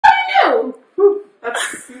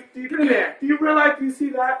in there. Do you realize? Do you see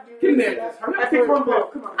that? Get in there. I think one blow.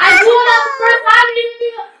 Come on. I blew it out the first time.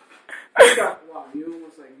 Wow, you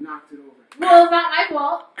almost like knocked it over. Well, it's not my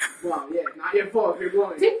fault. Wow, yeah, not your fault if you're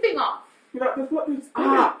blowing. Take the thing off. You know, this one is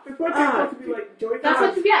supposed to be like joy. That's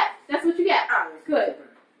what you get. That's what you get. Good.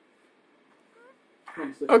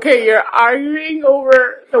 Okay, you're arguing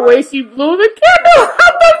over the way she blew the candle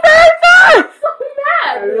out the first time. So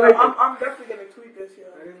mad. I'm definitely gonna tweet this. I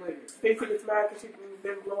didn't like it. Stacy gets mad because she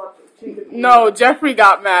didn't blow up. No, Jeffrey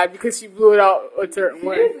got mad because she blew it out a certain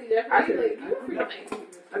way. Seriously, Jeffrey,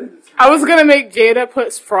 I was gonna make Jada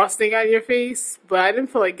put frosting on your face, but I didn't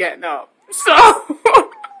feel like getting up. So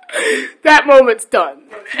that moment's done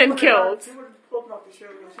and killed.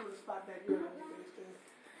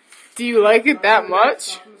 Do you like it that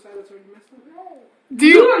much? Do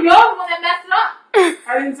you? You're the one that messed it up.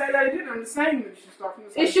 I didn't say that I did. I'm just saying that you should start from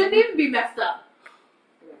the side. It shouldn't even be messed up.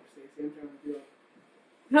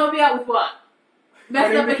 Help me out with what?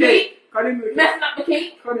 Messing up the cake? Messing up the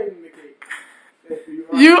cake?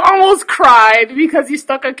 You almost cried because you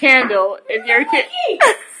stuck a candle in your cake.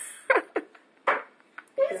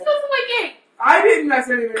 It's supposed to my cake. I didn't mess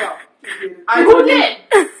anything up. Who did?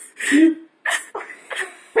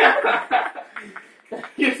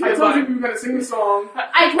 I told you we were gonna sing the song.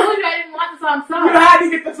 I told you I didn't want the song sung. You had to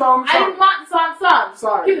get the song sung. I didn't want the song sung.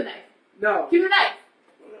 Sorry. Give me the knife. No. Give me the knife.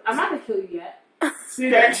 I'm not gonna kill you yet. See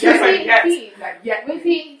that? Yes, I yet. Wait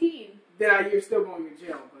till 18. Then you're still going to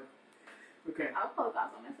jail, but okay. I'll call the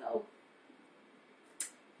cops on myself.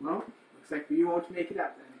 Well, looks like you won't make it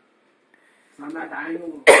up then. So I'm not dying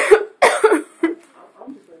alone.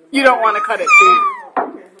 You don't want to cut it, dude.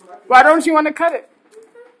 Why don't you want to cut it?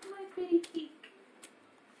 My pretty cake.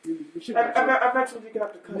 Eventually, you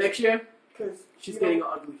have to cut Next year, because she's getting an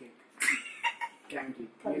ugly cake. Guaranteed.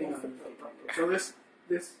 Getting an ugly cake. So this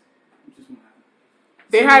just won't happen.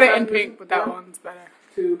 They had it in pink, but that one's better.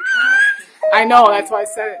 2. I know, that's why I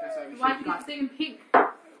said it. Why did you keep saying pink?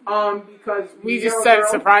 Because We just said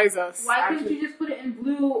surprise us. Why couldn't you just put it in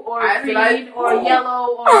blue or Actually, green or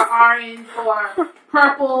yellow or orange or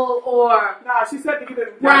purple or Nah, she said to get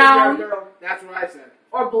it brown That's what I said.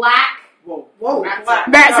 or black? Whoa, black.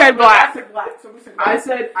 Matt said black. I said black. So we said I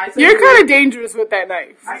said You're blue. kind of dangerous with that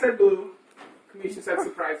knife. I said blue. Kamisha said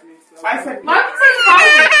surprise me. So I said Why would you say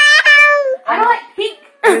surprise? I don't like pink.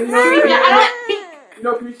 I I don't like pink. You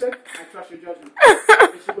know what Kamisha said? I trust your judgment.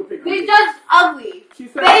 They judged ugly. She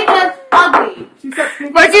said They judged ugly. She said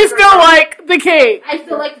pink. But you still like the cake. I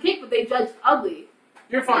still like the cake, but they judged ugly.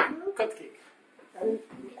 You're fine. Cut the cake.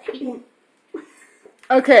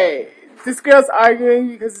 Okay, this girl's arguing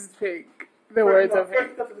because it's pink. The words of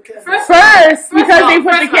it. First Because they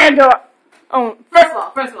put the candle. Oh,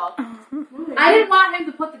 First of all, I didn't want him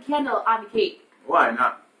to put the candle on the cake. Why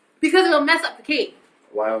not? Because it'll mess up the cake.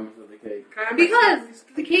 Why almost with the cake? Because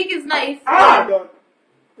the cake is nice.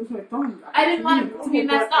 What's my thumb? I didn't want it to be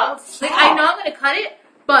messed up. Like, I know I'm gonna cut it,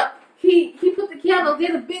 but he put the candle,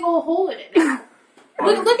 there's a big old hole in it now.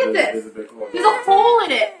 Look at this. There's a hole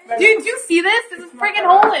in it. Do you see this? There's a freaking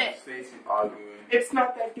hole in it. Stacy arguing. It's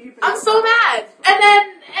not that deep. I'm so mad. And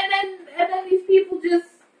then these people just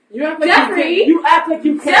You act like Jeffrey. You act like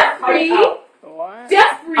you can't cut Jeffrey. it out. what?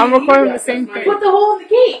 Jeffrey I'm recording the same that's thing. put the hole in the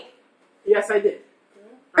cake. Yes, I did.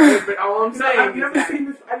 Right, but all I'm saying I've is never that seen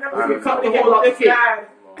this. I've never if seen you cut the something hole out the this cake, bad.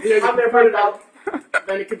 you I've never put heard it out,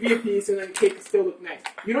 then it could be a piece, and then the cake could still look nice.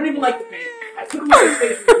 You don't even like the paint. I took my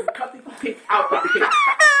face and cut the cake out of the cake.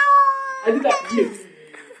 I did that for you.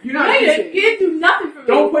 You're not You appreciating. didn't do nothing for me.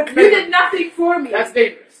 Don't put You paper. did nothing for me. That's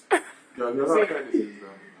dangerous. Yo, you're not clear this is,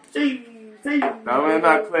 though. That one's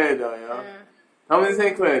not clear, though, yo. That one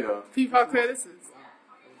ain't clear, though. Peep how clear this is.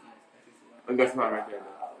 I guess it's not right there, though.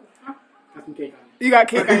 Got some cake on You got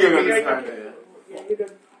cake I on think your you're face. gonna start there. Yeah, you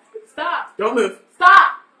did. Stop. you. Don't move.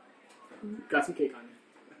 Stop. Got some cake on you.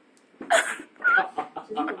 Got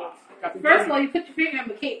some First cake. of all, you put your finger on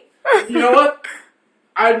the cake. You know what?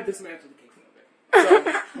 I already dismantled the cake a little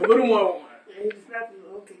bit. So, a little more won't matter. Yeah, you just snapped it a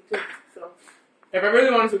little cake too. So If I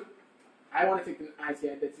really wanted to, I want to take the ice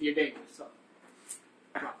here. That's your dangerous. So,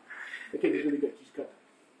 come on. The cake is really good. Just cut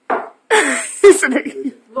it.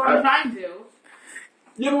 What I'm trying to.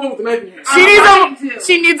 You're the one with the knife in your hand.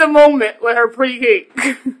 She needs a moment with her pretty cake.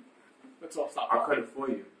 Let's all stop. I'll cut it for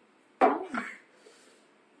you.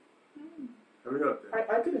 Hurry up, then.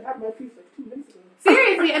 I didn't have my piece like 2 minutes ago.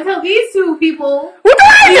 Seriously, until these two people, What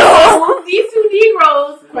did I do? these two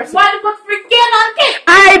Negroes, wanted to put the freaking candle on the cake.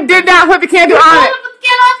 I did not put the candle on Wanted it. to put the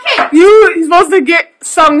candle on the cake. You're supposed to get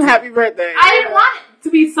sung happy birthday. I didn't want it to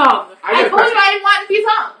be sung. I told you I didn't want it to be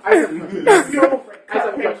sung. I have a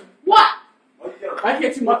question. What? Why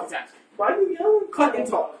can't you multitask? Why are you yelling? Cut and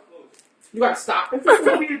talk. You gotta stop. It's supposed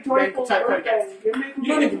to be a joyful Then cut birthday. again. You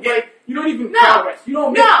don't even get. You don't even No. progress. You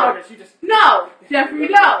don't make progress. You just. No, Jeffrey,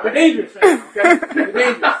 no. They're dangerous right now. Okay. They're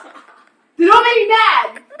dangerous. Don't make me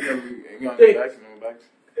mad. You got the backs?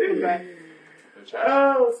 You know backs?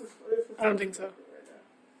 Oh, this is I don't think so.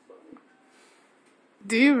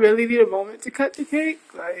 Do you really need a moment to cut the cake?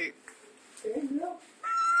 Like, I know.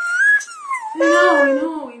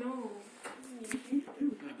 I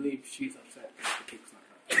believe she's upset because the cake's not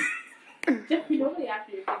cut. Jeffrey, nobody asked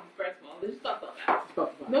you your thing first of all. Let's just talk about that. Let's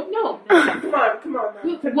talk about it. No. Come on now.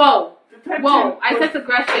 Whoa. I sense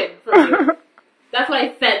aggression from you. That's what I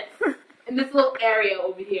sense. In this little area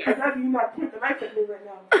over here. I'd rather you not point the knife at me right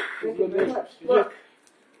now. Thank you very much. Look.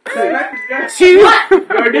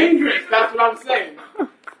 You're dangerous. That's what I'm saying.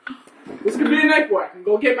 This could be a knife war. I can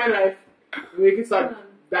go get my knife and we can start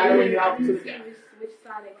battling it out to the death. Which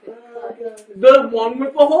side I could cut? The one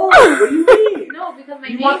with the hole. What do you mean? No, because my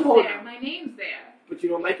You want name's the hole there. now. My name's there. But you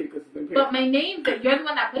don't like it because it's been paid. But my name's there. You're the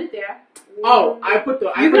one that put it there. Oh, I put You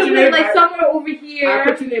could have put it like somewhere over here. I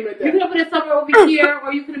put your name right You there. could have put it somewhere over here,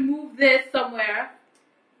 or you could have moved this somewhere.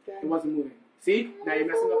 It wasn't moving. See? Now you're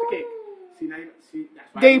messing up the cake. See, that's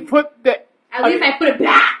why they put the. At least I put it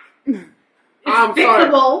back. It's I'm sorry.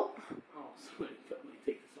 fixable. Oh, somebody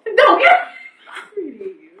take this off. No, get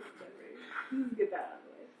Get that out of the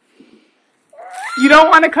way. You don't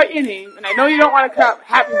want to cut your name, and I know you don't want to cut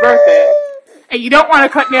happy birthday, and you don't want to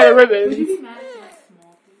cut near the Would you ribbons. be mad if you had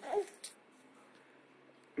small piece?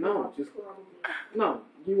 No, no,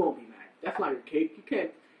 you won't be mad. That's not your cake. You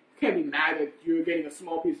can't be mad that you're getting a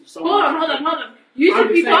small piece of someone. Hold on. You I'm should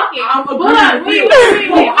be just saying, talking. I'm Hold agreeing on, with wait. you.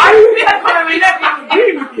 How do you think I'm calling my nephew? I'm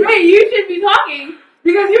agreeing with you. Wait, you should be talking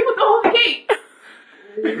because you put the whole cake.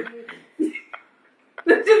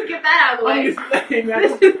 Let's just get that out of the way. I'm just saying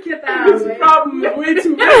Let's that just get that out of the this way. problem is way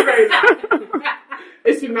too big right now.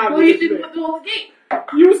 It should not Well, be you this should big. put the whole cake.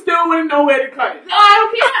 You still wouldn't know where to cut it. No, I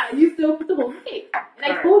don't care. You still put the whole cake. And I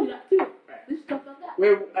Alright. told you that too. Right. Let's just talk about that.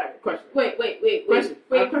 Wait, question. Wait. Question.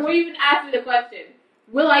 Before you even ask me the question,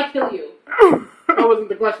 will I kill you? That wasn't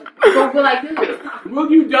the question. Or will I kill you? Will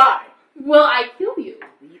you die? Will I kill you?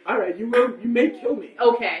 Alright, you will. You may kill me.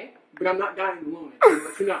 Okay. But I'm not dying alone. I can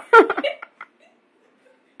let you know.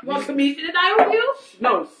 You want Kamisha to die with you?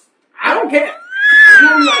 No, I don't care.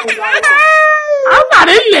 I'm not gonna die alone. I'm not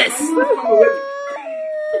in this. I'm gonna come with you.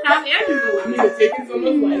 How dare you do I'm it? either taking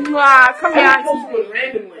someone's life. Wow, come I here. just told someone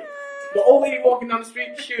randomly. The old lady walking down the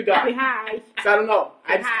street, she'll die. Hi. So I don't know.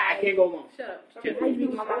 I can't go alone. Shut up. Hi,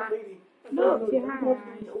 mama. No, say hi.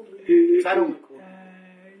 So I don't look cool.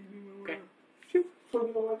 Okay. So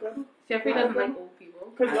you don't like that? Jeffrey doesn't like old people.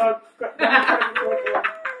 Because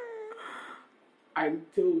I'm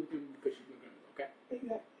still with him because she's my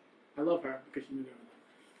grandmother, okay? I love her because she's my grandmother.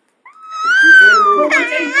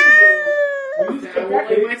 I won't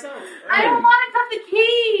blame myself. I don't want to cut the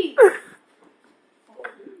cake.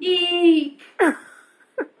 Eek.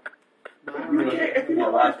 If you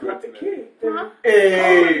don't want to cut the cake, then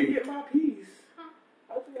Hey! get my piece.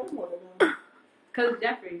 I think I want to know. Because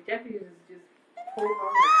Jeffrey is just Hold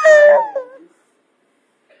on.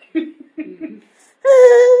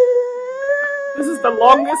 This is the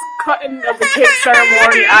longest cutting of the cake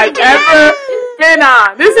ceremony I've ever been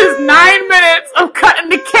on. This is 9 minutes of cutting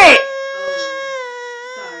the cake.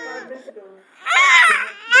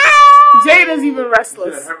 Jada's even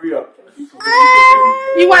restless. Hurry up.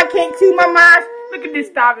 You want cake too, mama? Look at this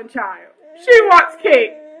starving child. She wants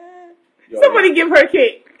cake. Yo, Somebody give her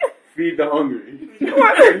cake. feed the hungry. Look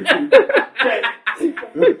at this.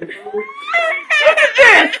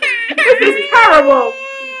 This is terrible.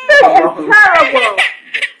 This is terrible.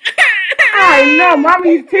 I know,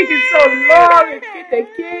 mommy's taking so long to get the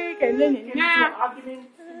cake and then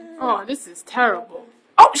oh, this is terrible.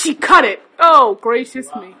 Oh, she cut it. Oh, gracious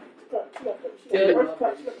me. With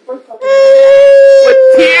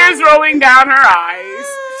tears rolling down her eyes,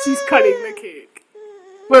 she's cutting the cake.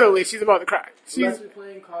 Literally, she's about to cry. She's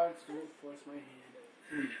playing cards. Don't force my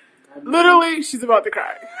hand. literally, she's about to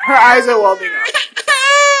cry. Her eyes are welding up.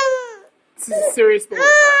 This is a serious moment.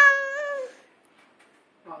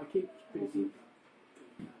 Oh, the cake's pretty deep.